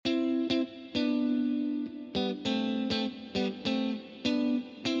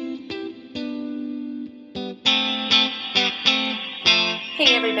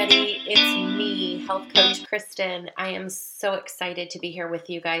everybody. It's me, Health Coach Kristen. I am so excited to be here with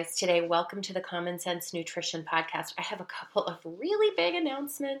you guys today. Welcome to the Common Sense Nutrition Podcast. I have a couple of really big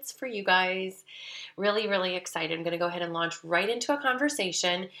announcements for you guys. Really excited. I'm going to go ahead and launch right into a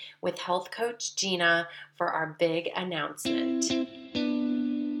conversation with Health Coach Gina for our big announcement.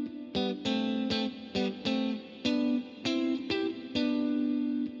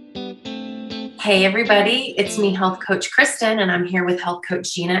 Hey everybody, it's me, Health Coach Kristen, and I'm here with Health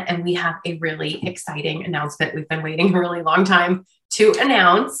Coach Gina, and we have a really exciting announcement. We've been waiting a really long time to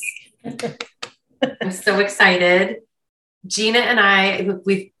announce. I'm so excited. Gina and I,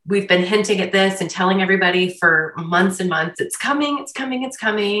 we've been hinting at this and telling everybody for months and months, it's coming,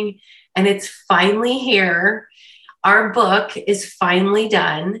 and it's finally here. Our book is finally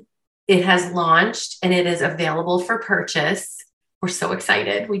done. It has launched and it is available for purchase. We're so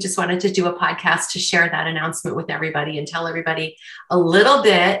excited. We just wanted to do a podcast to share that announcement with everybody and tell everybody a little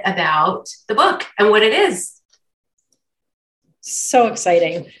bit about the book and what it is. So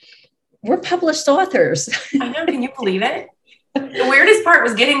exciting. We're published authors. I know. Can you believe it? The weirdest part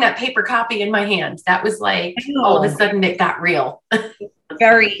was getting that paper copy in my hand. That was like, all of a sudden it got real.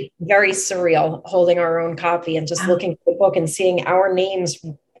 Very surreal holding our own copy and just looking at the book and seeing our names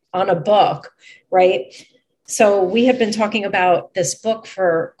on a book, right? So we have been talking about this book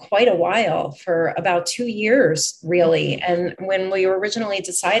for quite a while, for about 2 years, really. And when we originally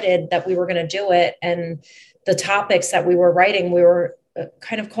decided that we were going to do it and the topics that we were writing, we were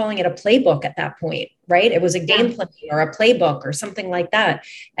kind of calling it a playbook at that point, right? It was a game plan or a playbook or something like that.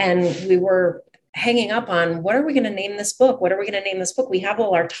 And we were hanging up on, what are we going to name this book? What are we going to name this book? We have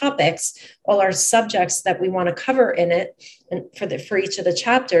all our topics, all our subjects that we want to cover in it and for each of the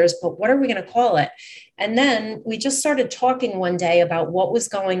chapters, but what are we going to call it? And then we just started talking one day about what was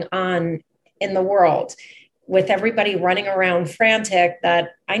going on in the world with everybody running around frantic that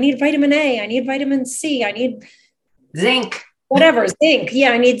I need vitamin A, I need vitamin C, I need zinc. Whatever, zinc.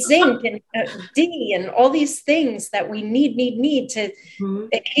 Yeah, I need zinc and D and all these things that we need to,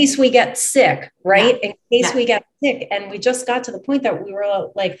 in case we get sick, right? In case we get sick. And we just got to the point that we were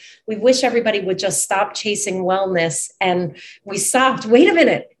like, we wish everybody would just stop chasing wellness. And we stopped. Wait a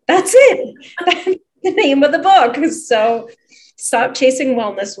minute. That's it. That's the name of the book. So Stop Chasing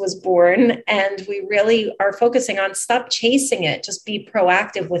Wellness was born. And we really are focusing on stop chasing it. Just be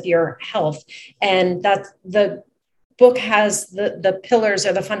proactive with your health. And that's the book has the pillars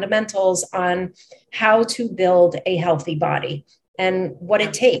or the fundamentals on how to build a healthy body and what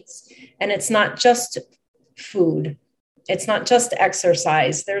it takes. And it's not just food. It's not just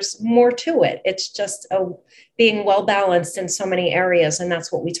exercise. There's more to it. It's just being well-balanced in so many areas. And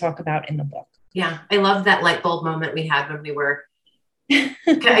that's what we talk about in the book. Yeah. I love that light bulb moment we had when we were,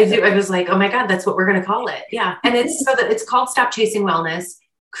 I was like, oh my God, that's what we're going to call it. Yeah. And it's called Stop Chasing Wellness.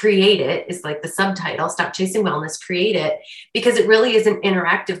 Create It is like the subtitle, Stop Chasing Wellness, Create It, because it really is an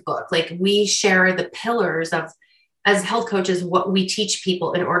interactive book. Like we share the pillars of, as health coaches, what we teach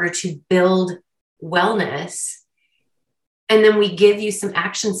people in order to build wellness. And then we give you some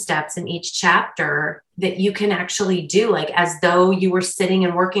action steps in each chapter that you can actually do, like as though you were sitting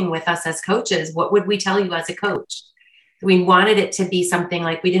and working with us as coaches. What would we tell you as a coach? We wanted it to be something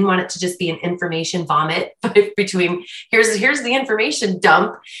like, we didn't want it to just be an information vomit between here's the information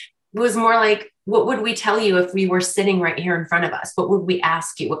dump. It was more like, what would we tell you if we were sitting right here in front of us? What would we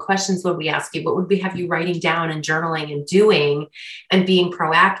ask you? What questions would we ask you? What would we have you writing down and journaling and doing and being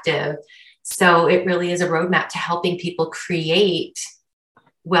proactive? So it really is a roadmap to helping people create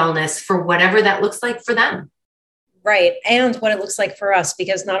wellness for whatever that looks like for them. Right. And what it looks like for us,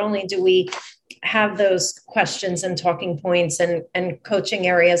 because not only do we have those questions and talking points and coaching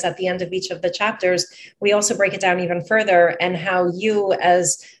areas at the end of each of the chapters, we also break it down even further, and how you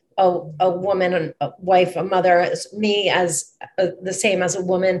as a woman, a wife, a mother, as me as the same as a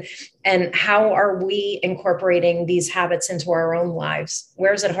woman, and how are we incorporating these habits into our own lives?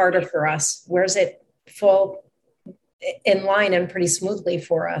 Where is it harder for us? Where is it fall in line and pretty smoothly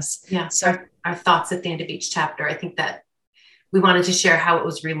for us? Yeah. So our thoughts at the end of each chapter, I think that we wanted to share how it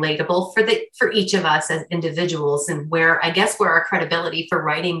was relatable for each of us as individuals, and where our credibility for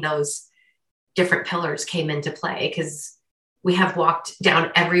writing those different pillars came into play, because we have walked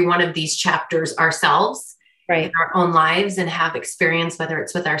down every one of these chapters ourselves, right, in our own lives, and have experience, whether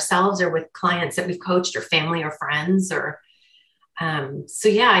it's with ourselves or with clients that we've coached or family or friends or, so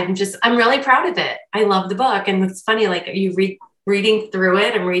yeah, I'm really proud of it. I love the book. And it's funny, like reading through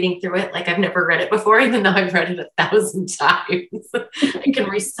it like I've never read it before, even though I've read it 1,000 times. I can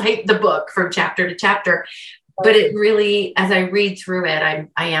recite the book from chapter to chapter, but it really, as I read through it,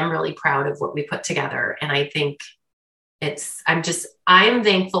 I am really proud of what we put together. And I think I'm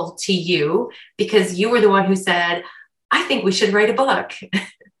thankful to you because you were the one who said, I think we should write a book.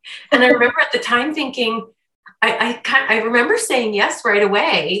 And I remember at the time thinking, I remember saying yes right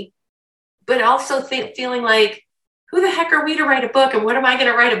away, but also feeling like, who the heck are we to write a book? And what am I going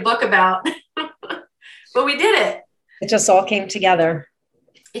to write a book about? But we did it. It just all came together.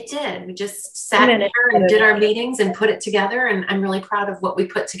 It did. We just sat here and did our meetings and put it together. And I'm really proud of what we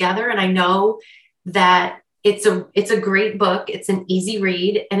put together. And I know that it's a great book. It's an easy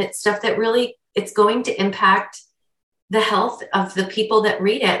read, and it's stuff that really, it's going to impact the health of the people that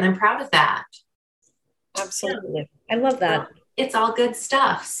read it. And I'm proud of that. Absolutely. I love that. Well, it's all good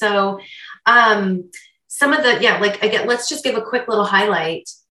stuff. So, some of the, like again, let's just give a quick little highlight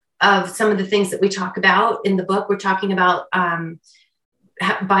of some of the things that we talk about in the book. We're talking about,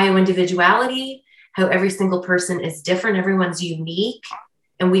 bioindividuality, how every single person is different. Everyone's unique.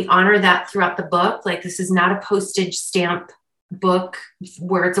 And we honor that throughout the book. Like, this is not a postage stamp book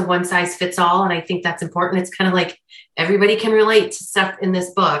where it's a one size fits all. And I think that's important. It's kind of like everybody can relate to stuff in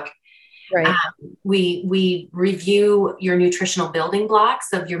this book. Right. We review your nutritional building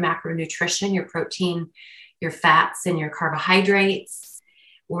blocks of your macronutrition, your protein, your fats, and your carbohydrates.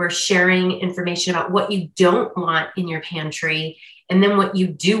 We're sharing information about what you don't want in your pantry, and then what you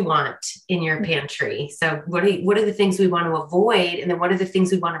do want in your pantry. So what are the things we want to avoid? And then what are the things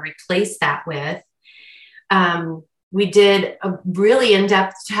we want to replace that with? We did a really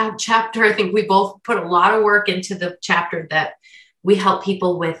in-depth chapter. I think we both put a lot of work into the chapter that we help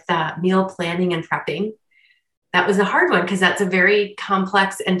people with meal planning and prepping. That was a hard one because that's a very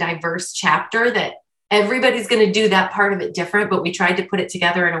complex and diverse chapter that everybody's going to do that part of it different, but we tried to put it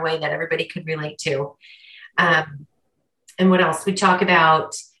together in a way that everybody could relate to. And what else? We talk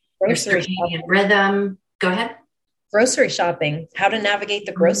about grocery circadian rhythm. Go ahead. Grocery shopping, how to navigate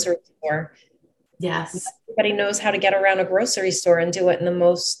the grocery store. Yes. Everybody knows how to get around a grocery store and do it in the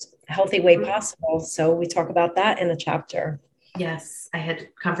most healthy way possible. So we talk about that in the chapter. Yes. I had a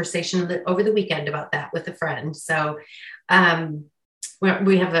conversation over the weekend about that with a friend. So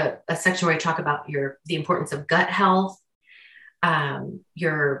we have a section where we talk about the importance of gut health,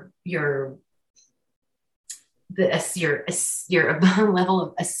 your level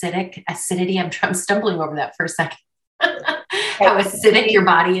of acidity. I'm stumbling over that for a second. How acidic your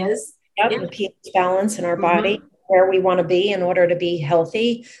body is. Yep, the pH balance in our body, where we want to be in order to be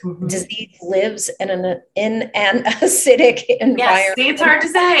healthy. Disease lives in an acidic environment. Yes, see, it's hard to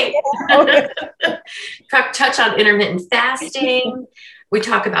say. Touch on intermittent fasting. We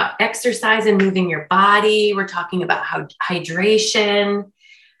talk about exercise and moving your body. We're talking about hydration,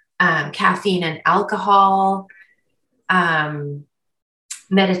 caffeine and alcohol,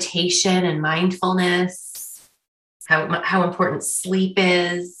 meditation and mindfulness, how important sleep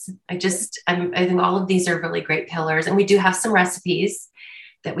is. I think all of these are really great pillars. And we do have some recipes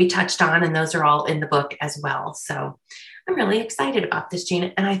that we touched on, and those are all in the book as well. So I'm really excited about this,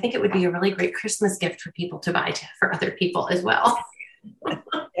 Gina. And I think it would be a really great Christmas gift for people to buy for other people as well.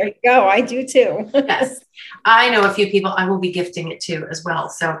 There you go. I do too. Yes. I know a few people I will be gifting it to as well.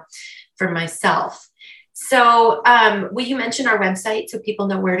 So for myself. So will you mention our website so people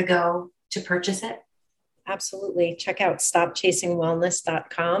know where to go to purchase it? Absolutely. Check out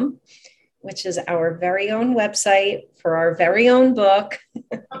stopchasingwellness.com, which is our very own website for our very own book.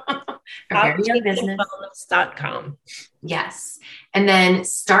 Our very own business. Wellness.com. Yes. And then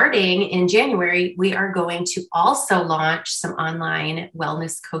starting in January, we are going to also launch some online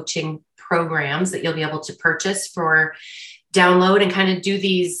wellness coaching programs that you'll be able to purchase for download and kind of do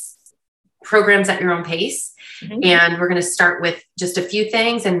these programs at your own pace. And we're going to start with just a few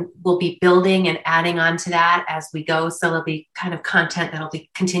things, and we'll be building and adding on to that as we go. So there'll be kind of content that'll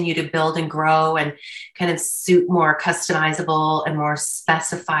continue to build and grow and kind of suit more customizable and more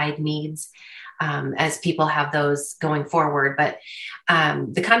specified needs as people have those going forward. But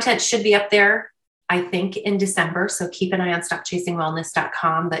the content should be up there, I think, in December. So keep an eye on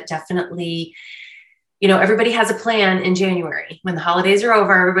stopchasingwellness.com, but definitely, everybody has a plan in January. When the holidays are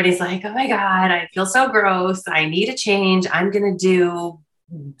over, everybody's like, oh my God, I feel so gross. I need a change. I'm going to do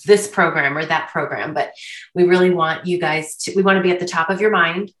this program or that program. But we really want you guys we want to be at the top of your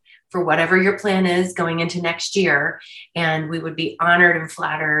mind for whatever your plan is going into next year. And we would be honored and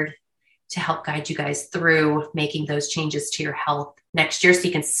flattered to help guide you guys through making those changes to your health next year so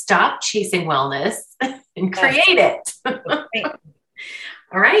you can stop chasing wellness and create it.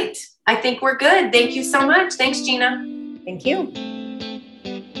 All right. I think we're good. Thank you so much. Thanks, Gina. Thank you.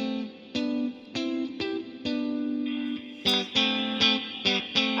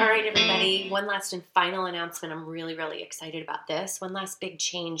 All right, everybody. One last and final announcement. I'm really, really excited about this. One last big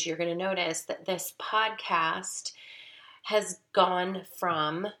change. You're going to notice that this podcast has gone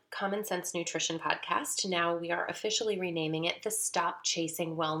from Common Sense Nutrition Podcast. Now we are officially renaming it the Stop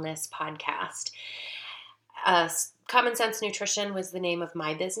Chasing Wellness Podcast. Common Sense Nutrition was the name of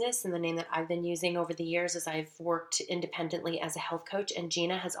my business and the name that I've been using over the years as I've worked independently as a health coach. And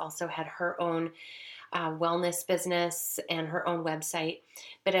Gina has also had her own wellness business and her own website.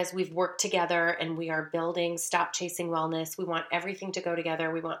 But as we've worked together and we are building Stop Chasing Wellness, we want everything to go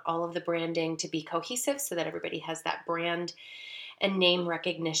together. We want all of the branding to be cohesive so that everybody has that brand and name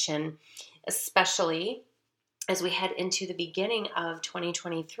recognition, especially as we head into the beginning of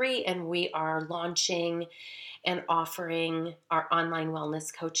 2023 and we are launching and offering our online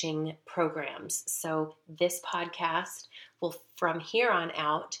wellness coaching programs. So this podcast will, from here on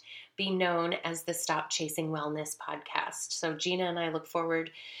out, be known as the Stop Chasing Wellness Podcast. So Gina and I look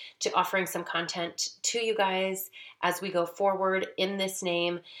forward to offering some content to you guys as we go forward in this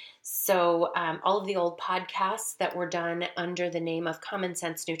name. So all of the old podcasts that were done under the name of Common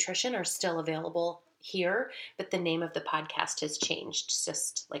Sense Nutrition are still available here, but the name of the podcast has changed,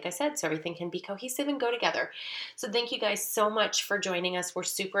 just like I said, so everything can be cohesive and go together. So thank you guys so much for joining us. We're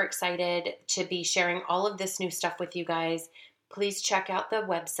super excited to be sharing all of this new stuff with you guys. Please check out the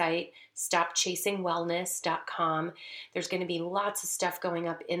website, stopchasingwellness.com. There's going to be lots of stuff going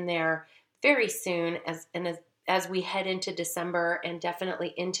up in there very soon as we head into December and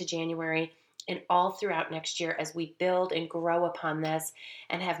definitely into January and all throughout next year as we build and grow upon this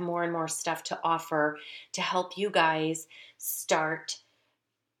and have more and more stuff to offer to help you guys start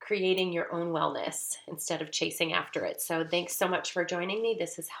creating your own wellness instead of chasing after it. So thanks so much for joining me.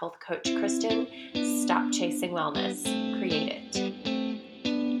 This is Health Coach Kristen. Stop chasing wellness. Create it.